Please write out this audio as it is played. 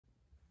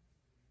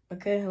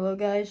Okay, hello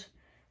guys.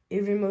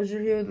 Avery Moser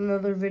here with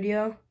another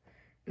video.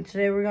 And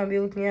today we're going to be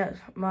looking at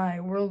my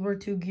World War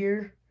II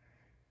gear.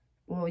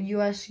 Well,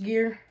 U.S.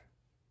 gear.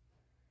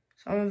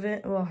 Some of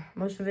it, well,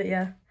 most of it,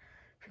 yeah.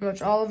 Pretty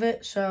much all of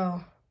it.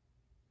 So,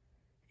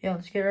 yeah,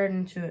 let's get right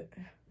into it.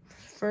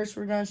 First,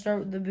 we're going to start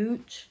with the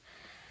boots.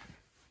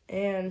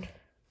 And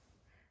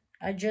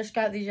I just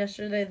got these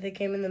yesterday. They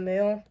came in the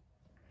mail.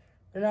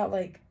 They're not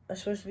like, they're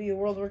supposed to be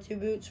World War II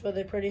boots, but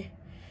they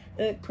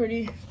look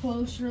pretty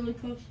close, really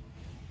close.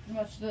 Pretty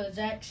much the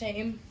exact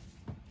same.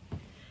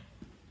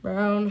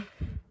 Brown.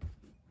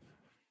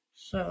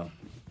 So,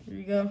 here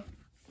you go.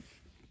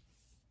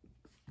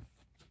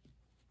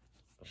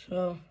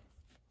 So,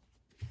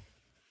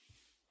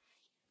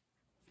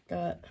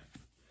 got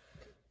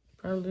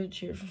brown boots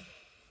here.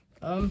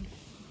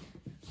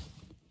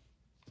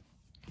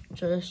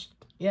 Just,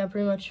 yeah,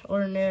 pretty much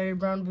ordinary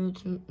brown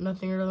boots.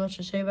 Nothing really much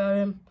to say about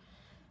him.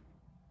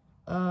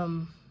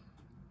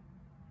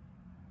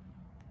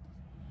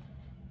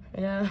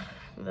 Yeah,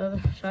 the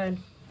other side.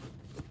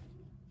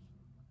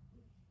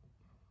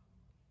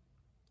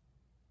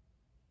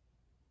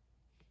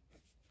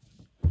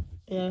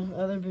 Yeah, the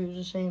other boot is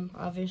the same,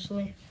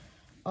 obviously.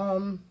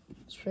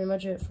 That's pretty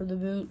much it for the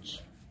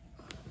boots.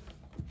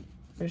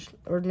 Just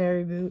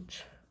ordinary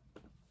boots.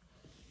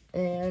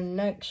 And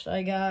next,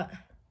 I got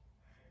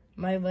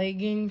my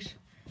leggings.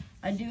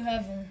 I do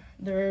have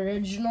the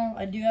original.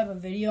 I do have a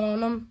video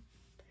on them,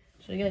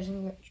 so you guys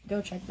can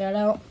go check that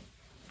out.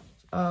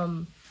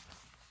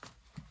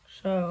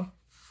 So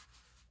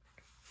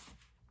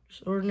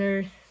just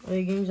ordinary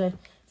leggings. If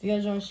you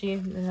guys want to see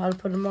how to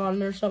put them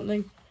on or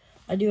something,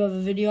 I do have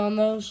a video on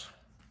those.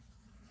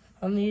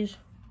 On these.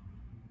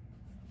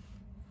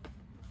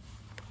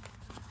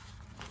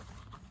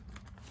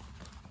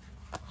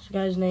 This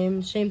guy's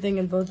name, same thing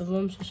in both of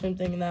them, so same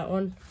thing in that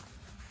one.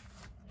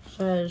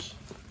 Says,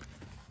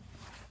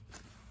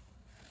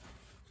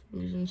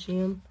 you can see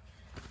him.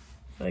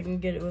 If I can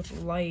get it with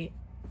light.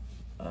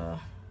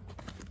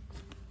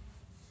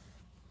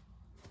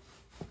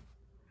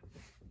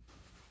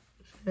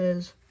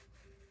 Says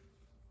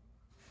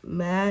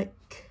Mac.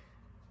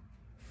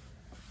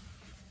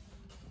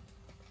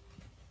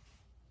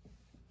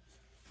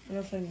 I don't know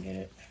if I can get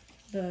it.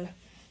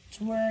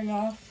 It's wearing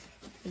off.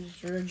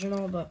 It's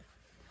original, but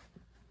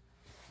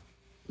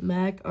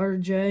Mac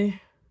RJ.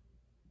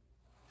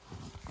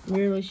 You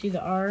really see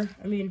the R.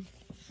 I mean,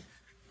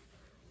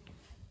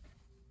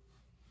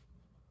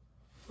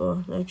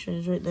 well, actually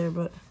it's right there,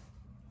 but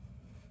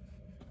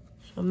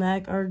so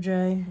Mac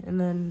RJ, and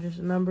then just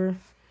a number,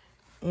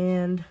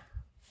 and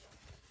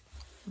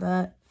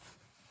that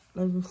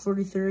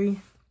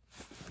 1943.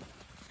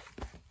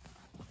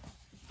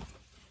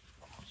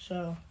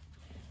 So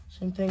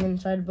same thing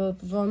inside of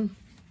both of them.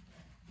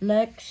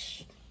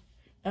 Next,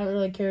 I don't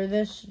really carry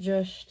this,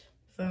 just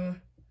if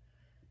I'm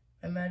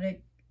a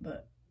medic,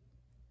 but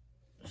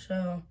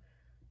so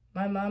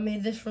my mom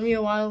made this for me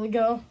a while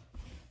ago,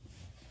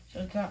 so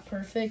it's not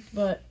perfect,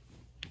 but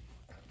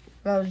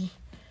I was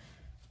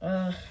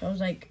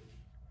like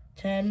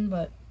 10,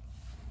 but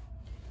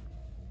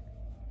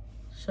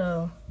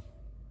so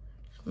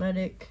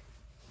medic,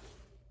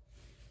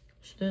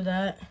 just do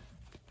that.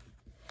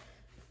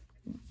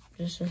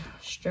 Just a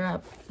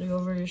strap to go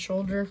over your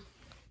shoulder.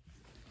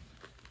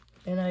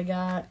 And I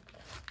got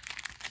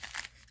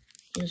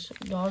this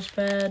gauze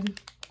pad.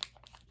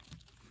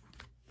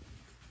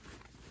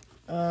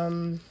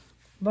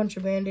 Bunch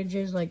of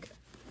bandages, like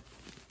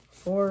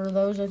 4 of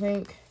those, I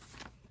think.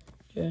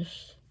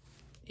 Just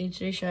aid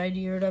station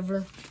ID or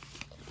whatever.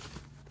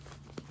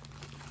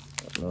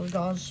 Those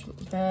gauze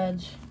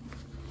pads.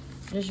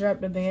 Just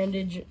wrapped a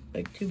bandage,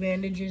 like 2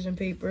 bandages in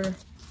paper.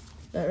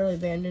 Not really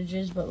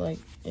bandages, but like,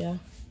 yeah.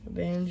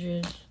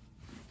 Bandages.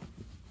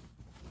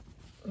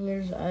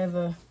 I have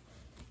a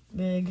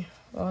big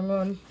long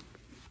one.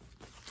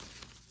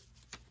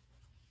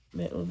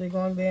 Big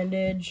long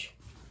bandage.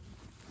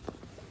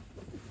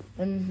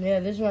 And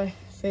yeah, this is my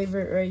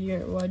favorite right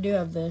here. Well, I do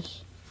have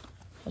this.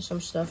 Has some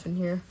stuff in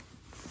here.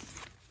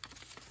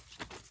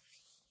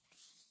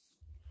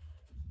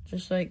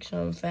 Just like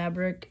some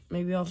fabric,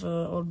 maybe off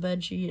an old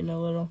bed sheet, and a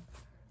little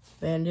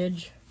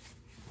bandage.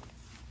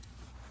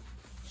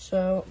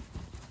 So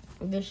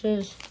this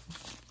is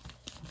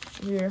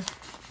here.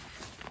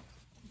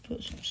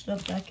 Put some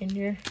stuff back in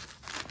here.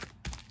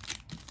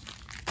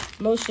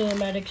 Most of the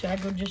medics I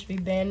would just be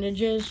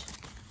bandages,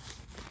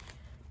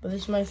 but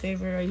this is my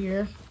favorite right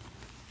here.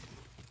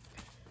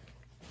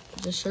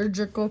 It's a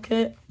surgical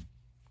kit.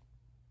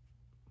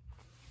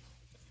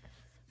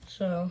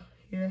 So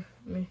here,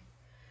 let me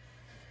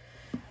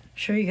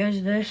show you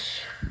guys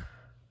this.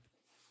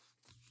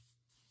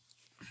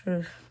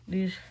 So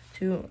these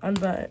 2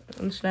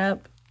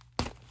 unsnap.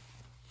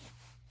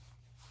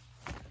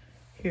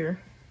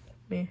 Here,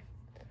 let me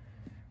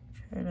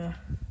try to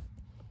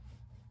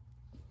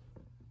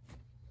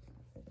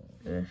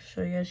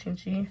so you guys can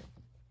see.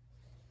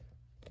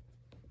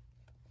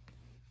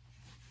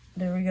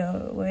 There we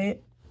go.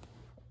 Wait.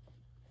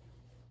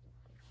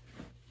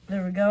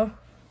 There we go.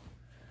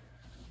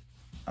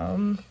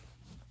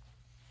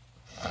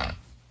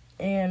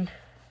 And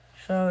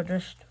so it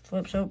just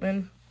flips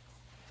open.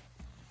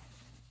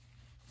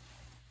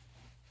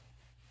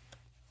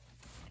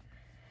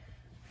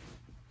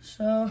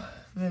 So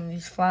then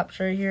these flaps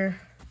right here,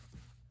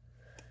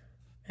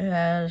 it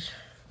has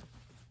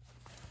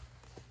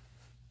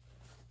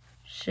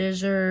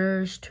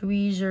scissors,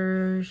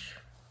 tweezers,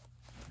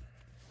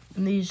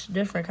 and these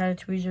different kind of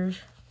tweezers.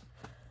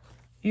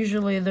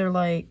 Usually they're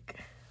like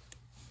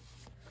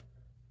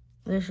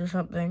this or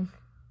something.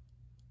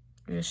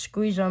 You just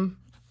squeeze them.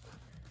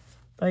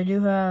 But I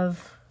do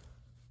have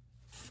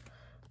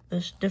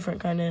this different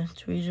kind of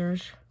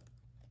tweezers.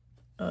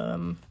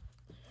 If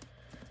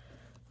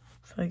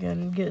I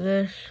can get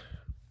this,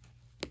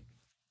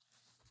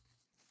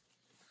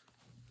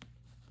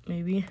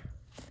 maybe.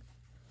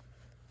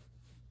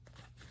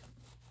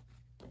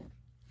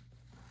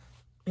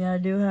 Yeah, I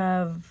do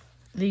have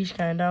these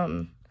kind. I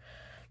don't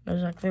know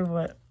exactly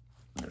what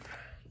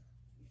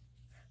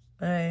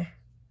they.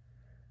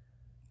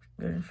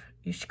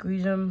 You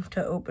squeeze them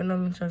to open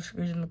them instead of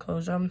squeezing to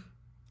close them.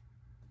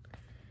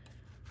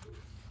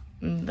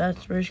 And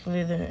that's basically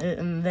it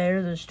in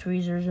there. There's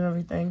tweezers and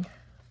everything.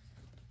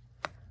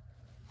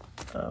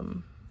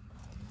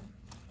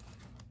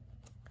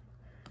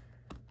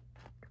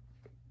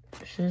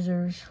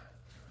 Scissors.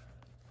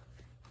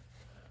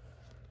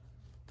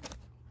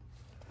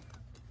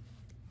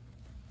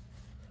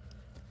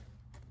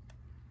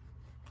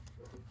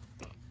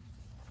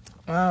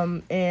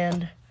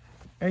 And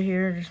right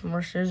here, just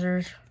more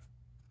scissors.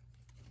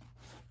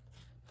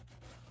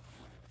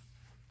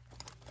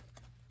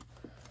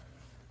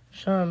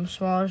 Some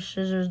smaller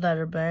scissors that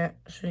are bent,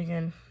 so you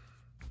can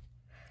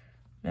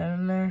down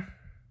in there.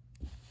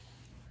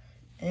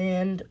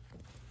 And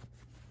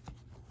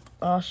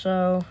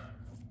also,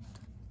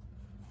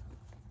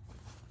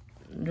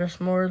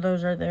 just more of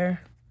those right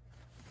there.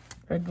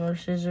 Regular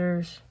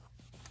scissors.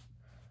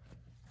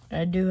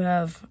 I do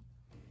have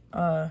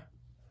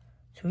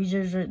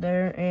tweezers right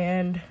there,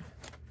 and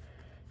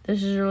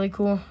this is really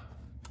cool.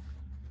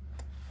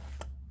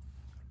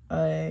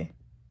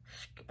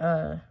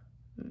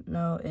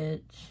 No,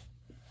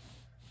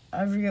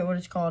 I forget what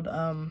it's called.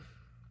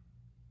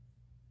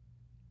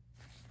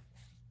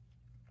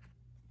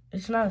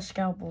 It's not a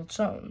scalpel, it's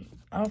something.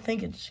 I don't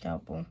think it's a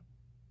scalpel.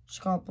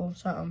 Scalpel,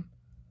 something.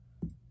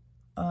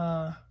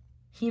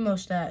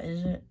 Hemostat,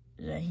 is it?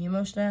 Is that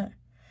hemostat?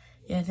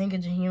 Yeah, I think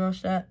it's a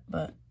hemostat,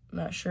 but I'm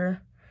not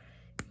sure.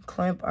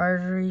 Clamp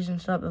arteries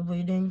and stop the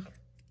bleeding.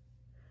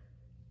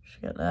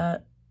 Just got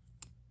that.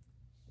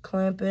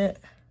 Clamp it.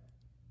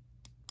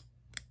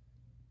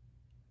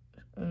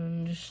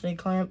 And just stay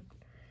clamped.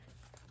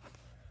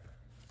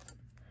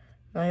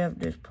 Now you have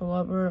to just pull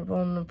up or pull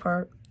them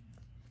apart.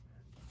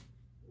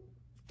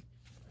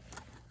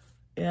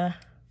 Yeah.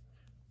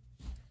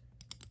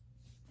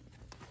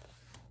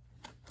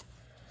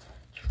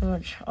 It's pretty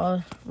much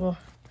all. Well,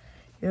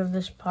 you have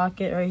this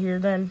pocket right here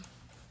then.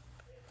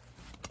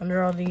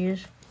 Under all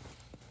these.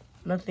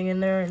 Nothing in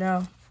there right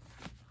now.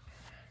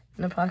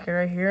 In the pocket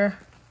right here.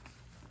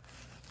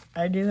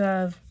 I do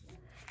have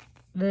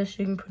this.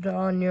 You can put it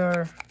on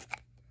your,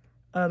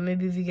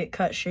 maybe if you get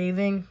cut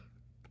shaving.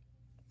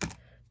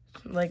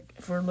 Like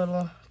for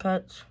little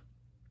cuts.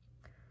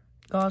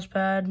 Gauze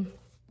pads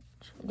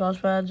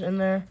in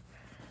there.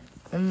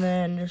 And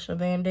then just a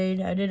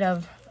Band-Aid. I did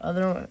have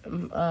other,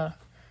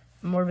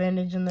 more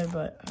Band-Aids in there,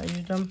 but I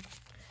used them.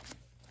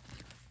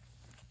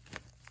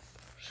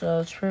 So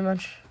it's pretty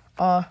much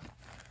all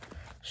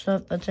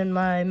stuff that's in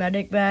my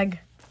medic bag.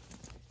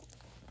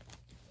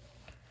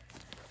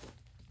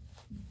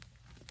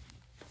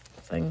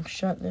 If I can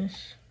shut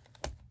this.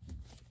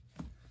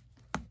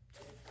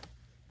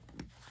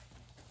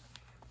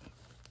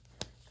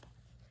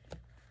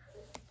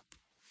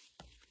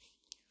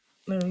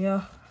 There we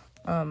go.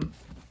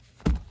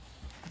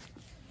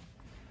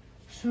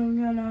 So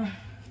I'm gonna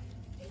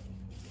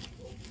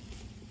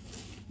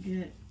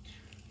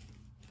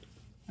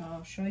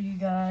I'll show you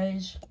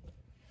guys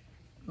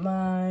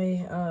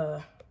my,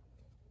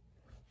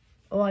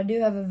 I do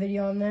have a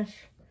video on this,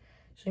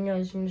 so you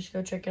guys can just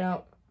go check it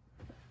out.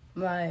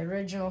 My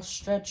original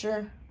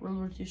stretcher, World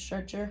War II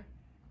stretcher.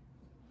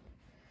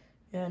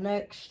 Yeah,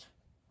 next,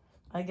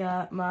 I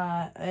got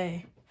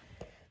a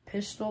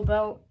pistol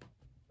belt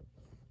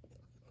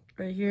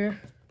right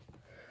here.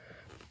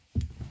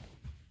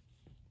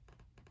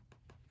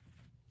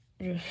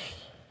 Just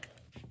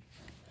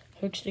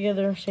hooks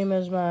together, same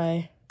as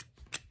my,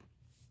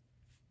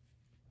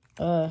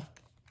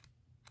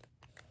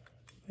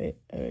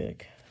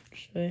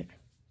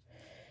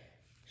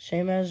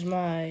 same as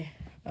my,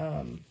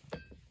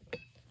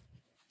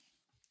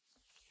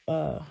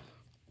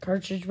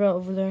 cartridge belt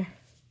over there.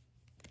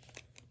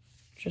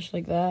 Just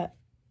like that.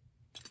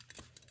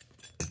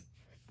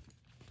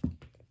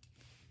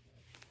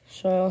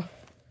 So,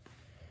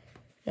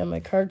 yeah, my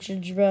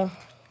cartridge belt,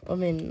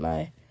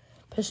 my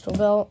pistol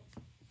belt.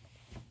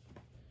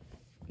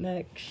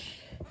 Next,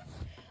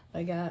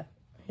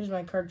 here's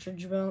my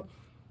cartridge belt.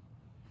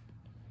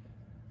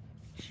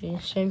 See,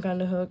 same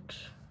kind of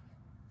hooks.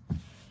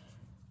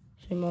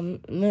 Same on,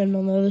 and then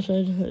on the other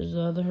side is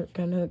the other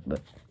kind of hook, but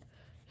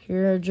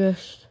here I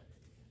just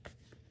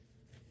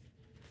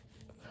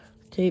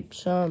taped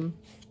some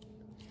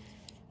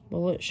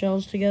bullet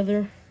shells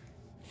together.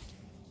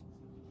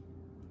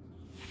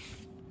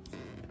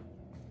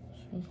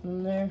 So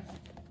from there,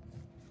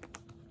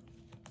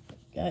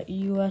 got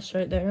U.S.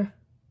 right there.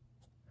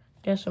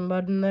 Got some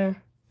mud in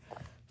there.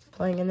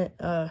 Playing in it.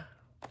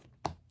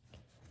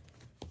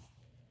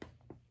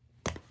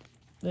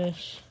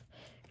 This.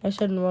 I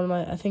said in one of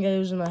my, I think it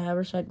was in my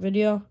haversack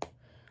video.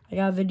 I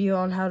got a video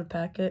on how to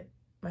pack it,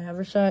 my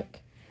haversack.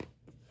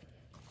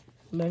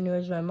 But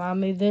anyways, my mom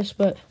made this,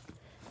 but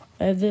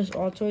I have this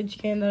Altoids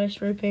can that I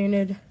spray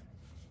painted.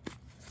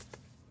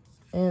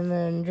 And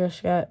then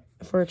just got,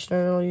 for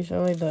external use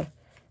only, the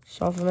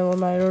soft vanilla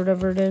night or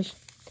whatever it is.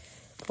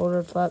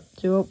 Folder flap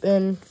to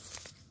open.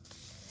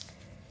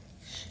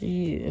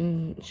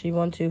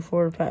 C1, 2,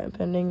 4, patent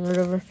pending, or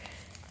whatever.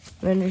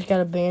 And then just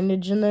got a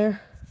bandage in there.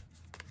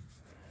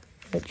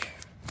 Which,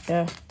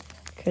 yeah,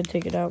 could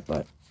take it out,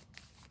 but.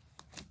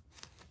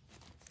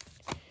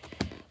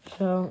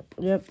 So,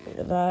 yep,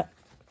 that.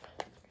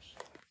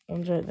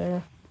 One's right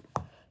there.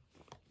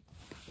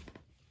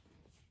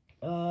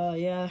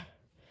 Yeah.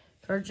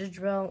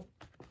 Cartridge belt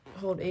would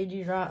hold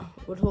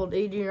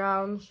 80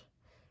 rounds.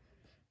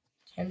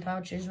 10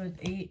 pouches with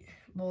 8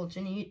 bullets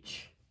in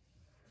each.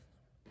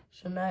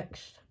 So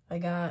next, I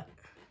got,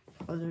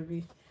 whether it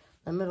be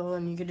the middle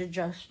and you could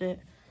adjust it.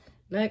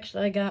 Next,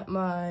 I got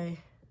my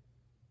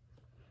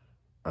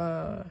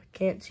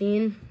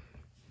canteen.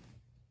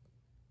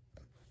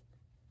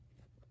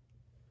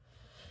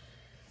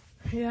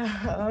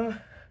 Yeah,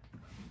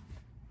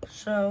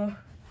 so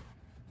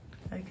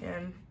I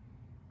can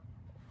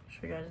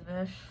show you guys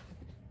this.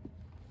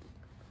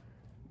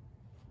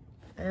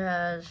 It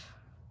has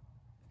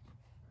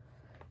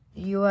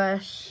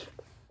U.S.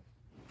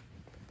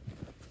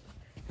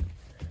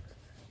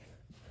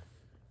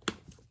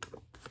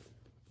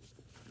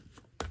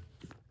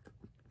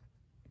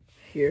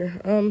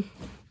 Here,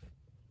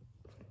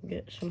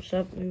 get some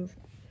stuff moved.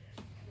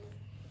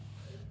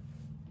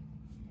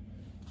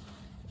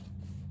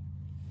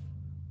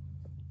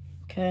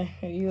 Okay,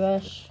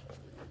 U.S.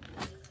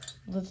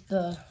 lift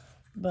the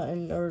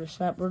button or the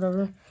snap or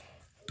whatever,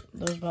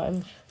 those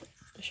buttons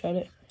to shut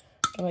it.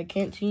 Got my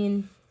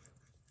canteen,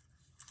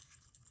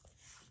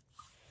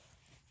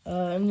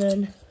 and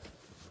then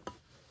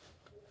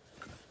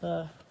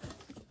the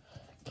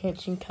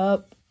canteen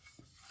cup.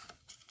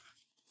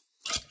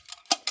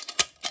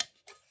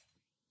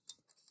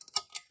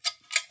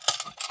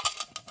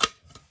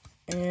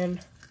 And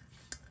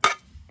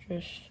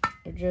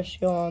just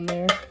go on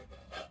there.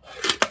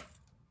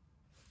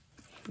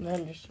 And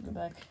then just to go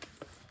back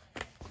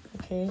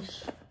the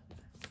case,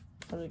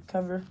 for the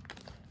cover,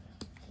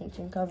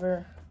 canteen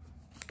cover.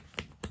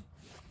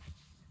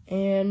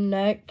 And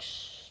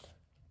next,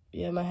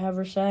 yeah, my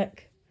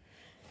haversack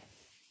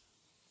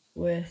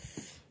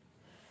with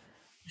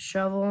a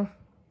shovel,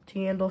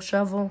 T-handle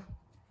shovel.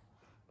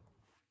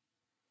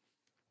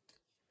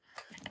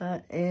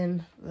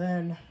 And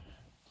then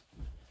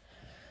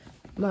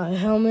my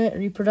helmet,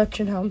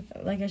 reproduction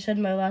helmet. Like I said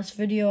in my last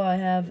video, I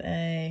have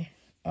a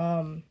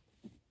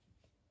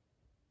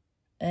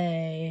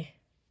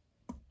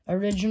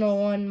original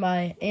one.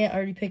 My aunt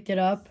already picked it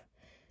up.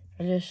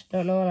 I just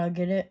don't know when I'll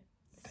get it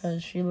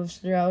because she lives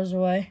 3 hours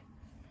away.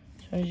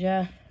 So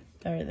yeah,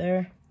 that right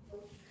there.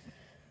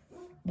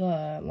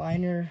 The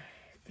liner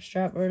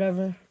strap or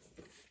whatever.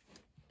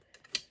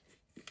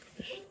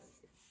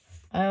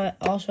 I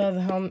also have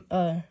a helmet,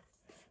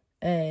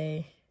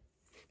 a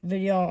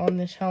video on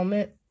this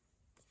helmet.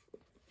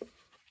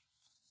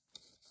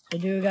 I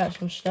do got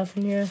some stuff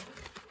in here.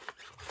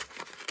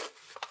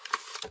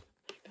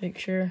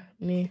 Picture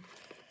me.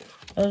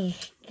 That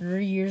was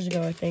 3 years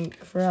ago, I think,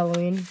 for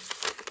Halloween.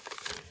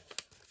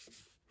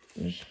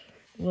 Just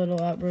little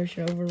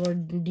Operation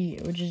Overlord D,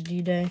 which is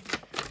D-Day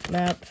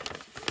map.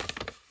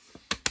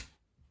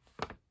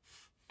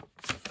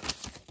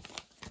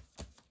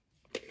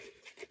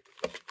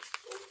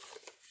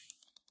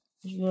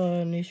 There's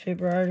a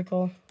newspaper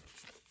article.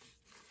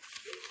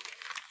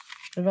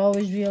 There'd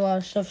always be a lot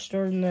of stuff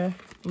stored in there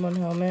in one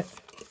helmet.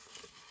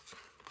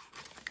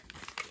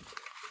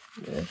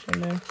 This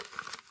in there.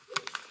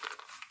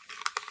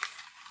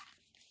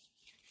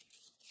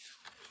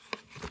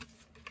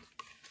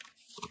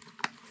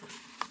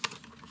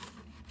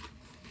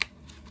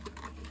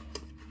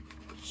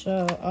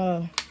 So,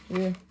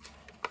 here,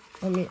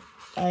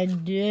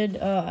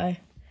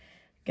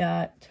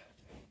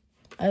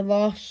 I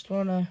lost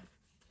one of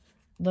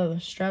the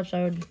straps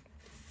I would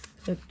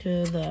hook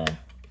to the,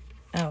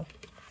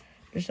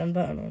 just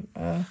unbutton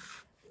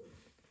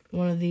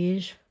one of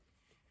these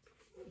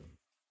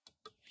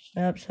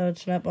snaps, so it'd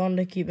snap on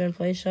to keep it in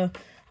place. So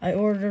I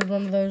ordered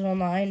one of those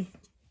online.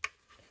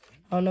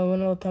 I don't know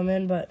when it'll come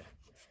in, but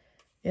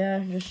yeah,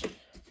 just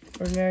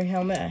ordinary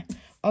helmet.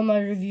 On my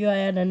review, I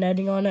had a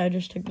netting on it. I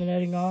just took the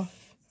netting off.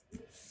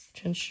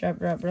 Chin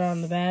strap wrapped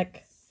around the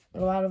back. A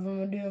lot of them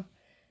would do.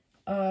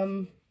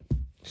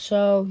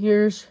 So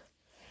here's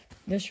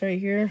this right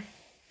here.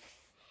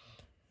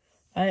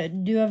 I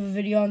do have a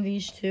video on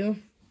these two,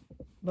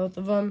 both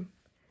of them,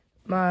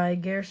 my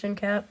Garrison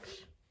caps.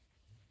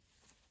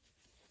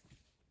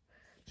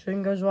 So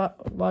you can go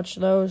watch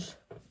those.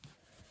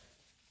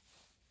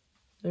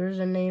 There's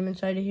a name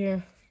inside of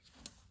here.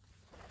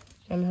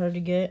 It's kind of hard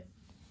to get.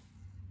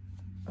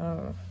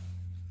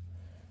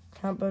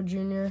 Campo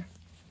Jr.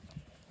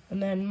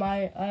 And then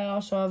I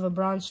also have a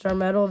Bronze Star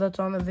medal that's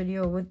on the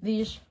video with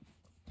these,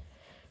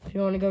 if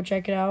you want to go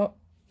check it out.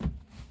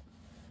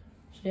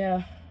 So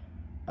yeah,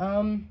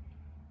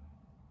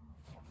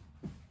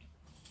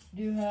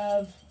 do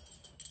have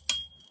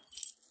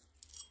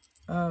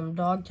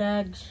dog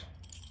tags.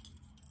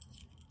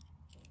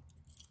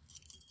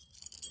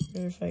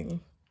 Here's if I can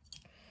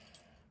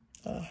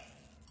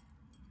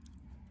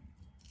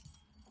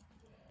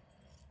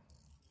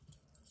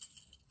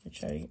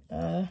try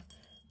there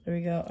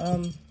we go.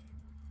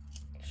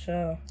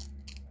 So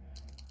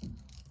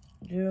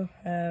do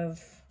have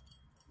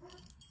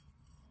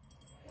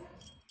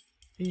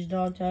these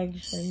dog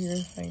tags right here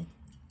if I can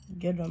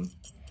get them.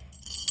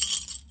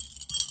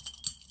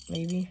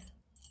 Maybe.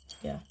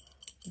 Yeah.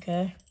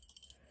 Okay.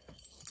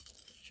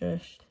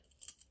 Just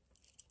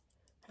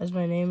has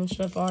my name and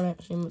stuff on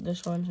it. Same with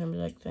this one, same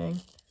exact thing.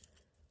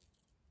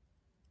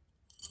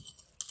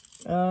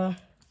 And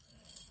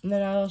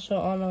then I also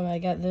on them I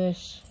got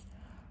this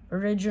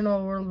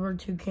original World War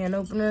II can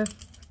opener.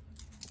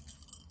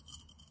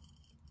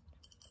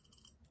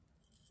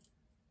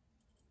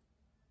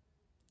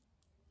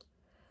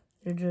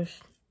 You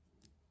just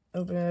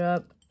open it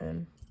up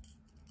and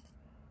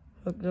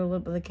hook the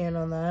lip of the can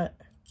on that.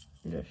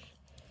 So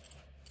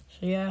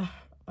yeah,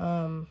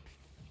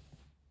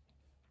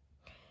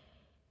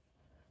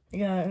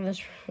 yeah, and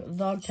this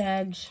dog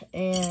tags,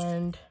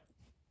 and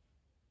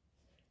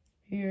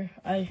here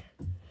I'll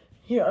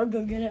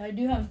go get it. I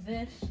do have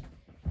this.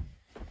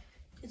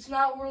 It's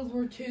not World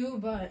War II,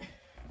 but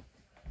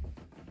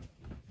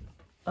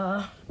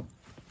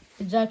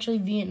it's actually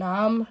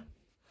Vietnam.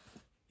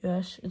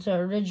 Yes, it's an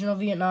original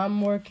Vietnam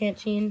War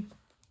canteen.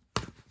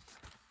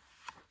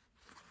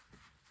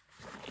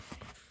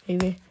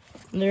 Maybe.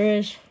 And there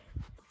is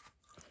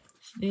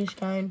these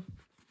kind.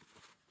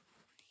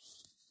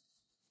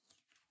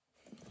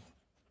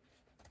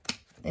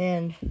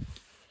 And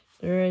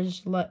there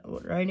is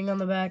writing on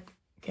the back.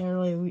 Can't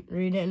really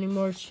read it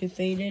anymore. It's too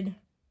faded.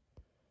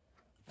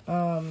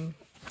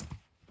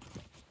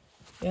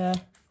 Yeah.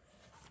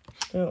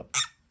 So,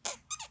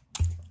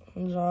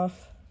 comes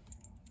off.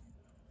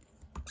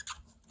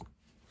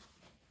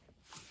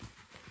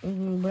 We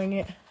can bring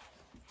it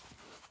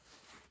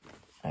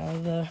out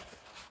of the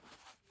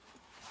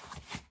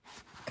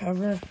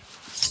cover.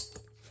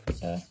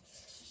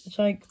 It's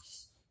like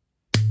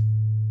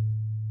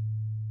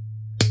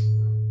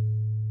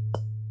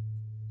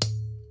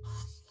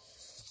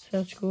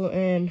that's cool,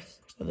 and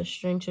for the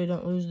string so you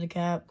don't lose the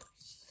cap.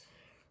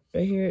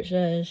 Right here it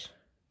says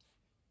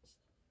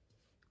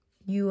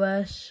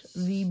U.S.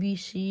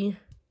 VBC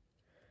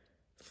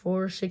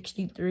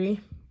 463.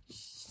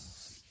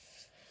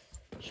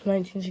 It's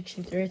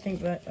 1963, I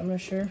think, but I'm not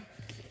sure.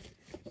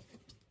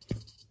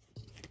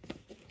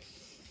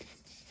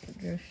 It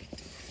just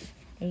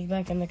goes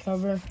back in the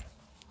cover.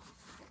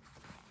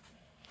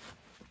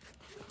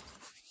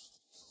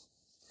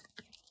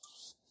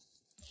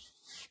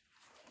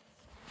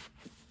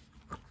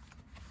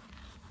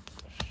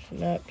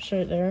 Snaps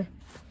right there.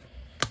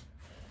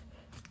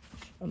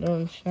 Other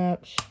one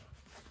snaps.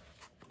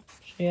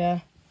 So yeah,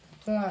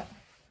 it's not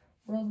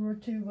World War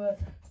II, but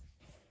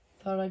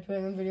thought I'd put it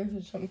in the video because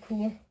it's something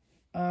cool.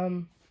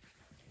 And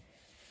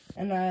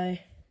let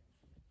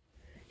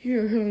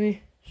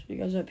me show you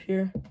guys up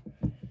here.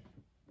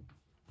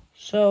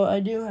 So I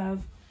do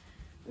have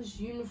this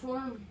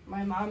uniform.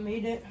 My mom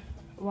made it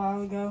a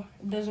while ago.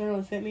 It doesn't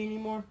really fit me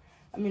anymore.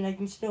 I mean, I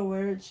can still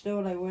wear it. It's still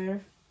what I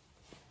wear.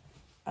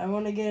 I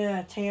want to get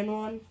a tan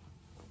one.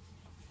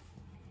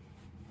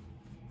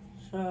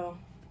 So,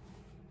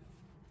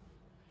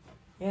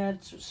 yeah,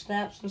 it's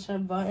snaps instead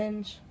of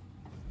buttons.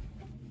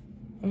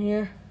 In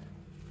here.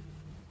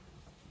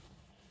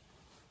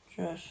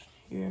 Just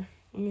here.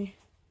 Let me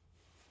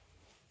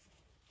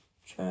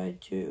try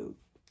to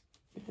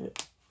get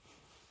it.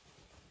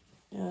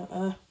 Yeah,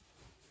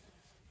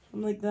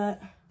 something like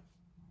that.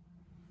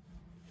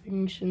 If you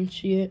can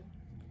see it.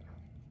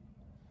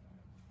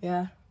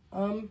 Yeah.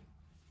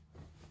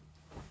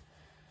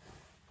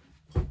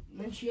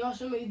 Then she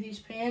also made these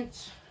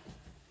pants.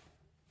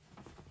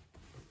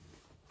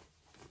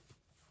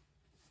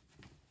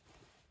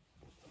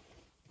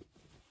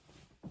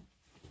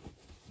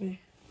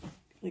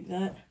 Like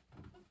that.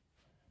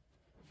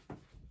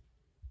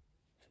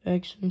 So I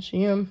can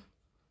see them.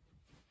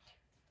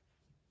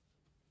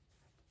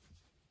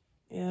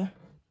 Yeah.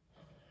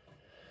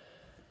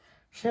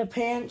 Set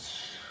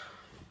pants.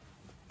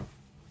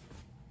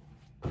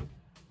 I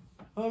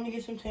want to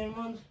get some tan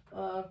ones,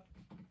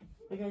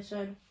 like I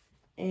said.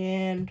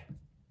 And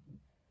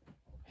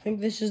I think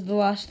this is the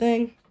last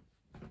thing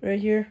right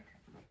here.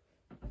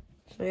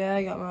 So yeah,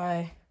 I got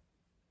my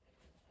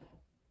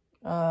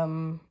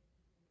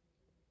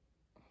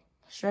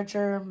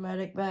stretcher,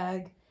 medic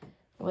bag,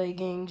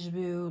 leggings,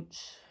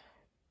 boots,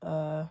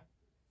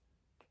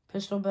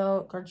 pistol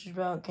belt, cartridge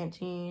belt,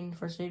 canteen,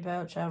 first aid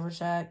pouch,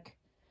 haversack.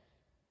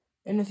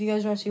 And if you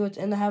guys want to see what's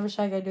in the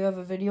haversack, I do have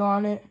a video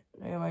on it.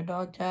 I got my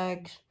dog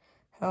tags,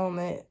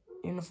 helmet,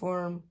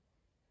 uniform,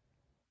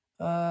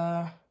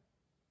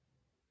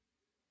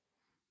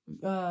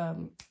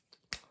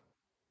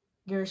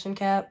 garrison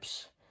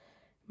caps,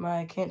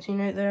 my canteen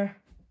right there.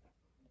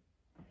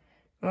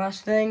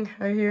 Last thing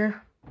right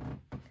here.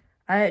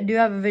 I do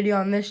have a video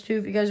on this too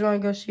if you guys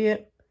want to go see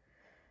it.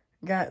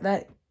 Got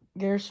that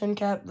garrison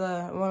cap,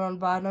 the one on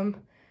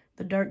bottom,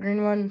 the dark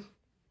green one.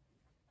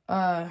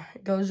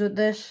 Goes with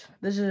this.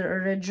 This is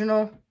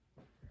original.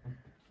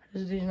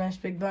 There's these nice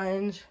big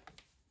buttons.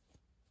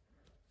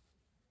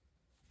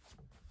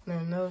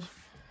 And then those.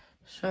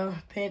 So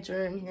pants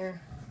are in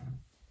here.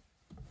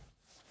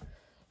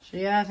 So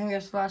yeah, I think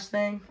that's the last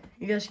thing.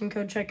 You guys can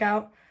go check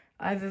out.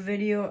 I have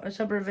a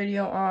separate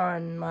video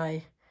on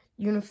my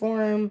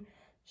uniform,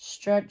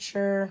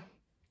 stretcher,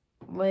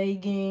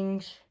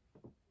 leggings,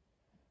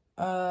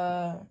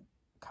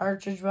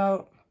 cartridge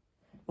belt.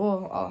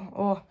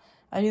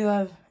 I do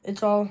have,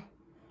 it's all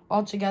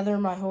together,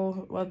 my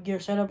whole web gear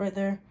setup right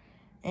there.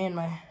 And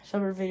my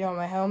separate video on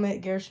my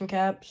helmet, garrison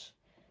caps.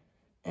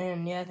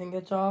 And yeah, I think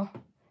that's all.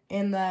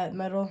 And that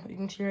medal, you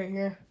can see right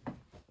here.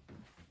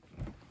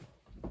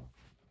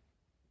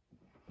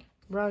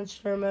 Bronze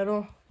Star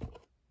medal.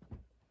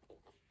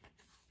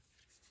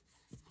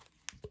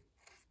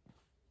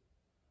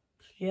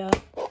 Yeah,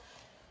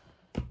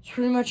 that's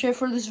pretty much it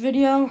for this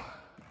video.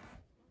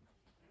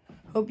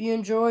 Hope you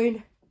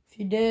enjoyed. If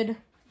you did,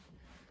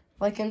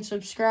 like and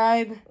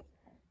subscribe,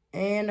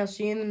 and I'll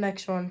see you in the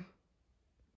next one.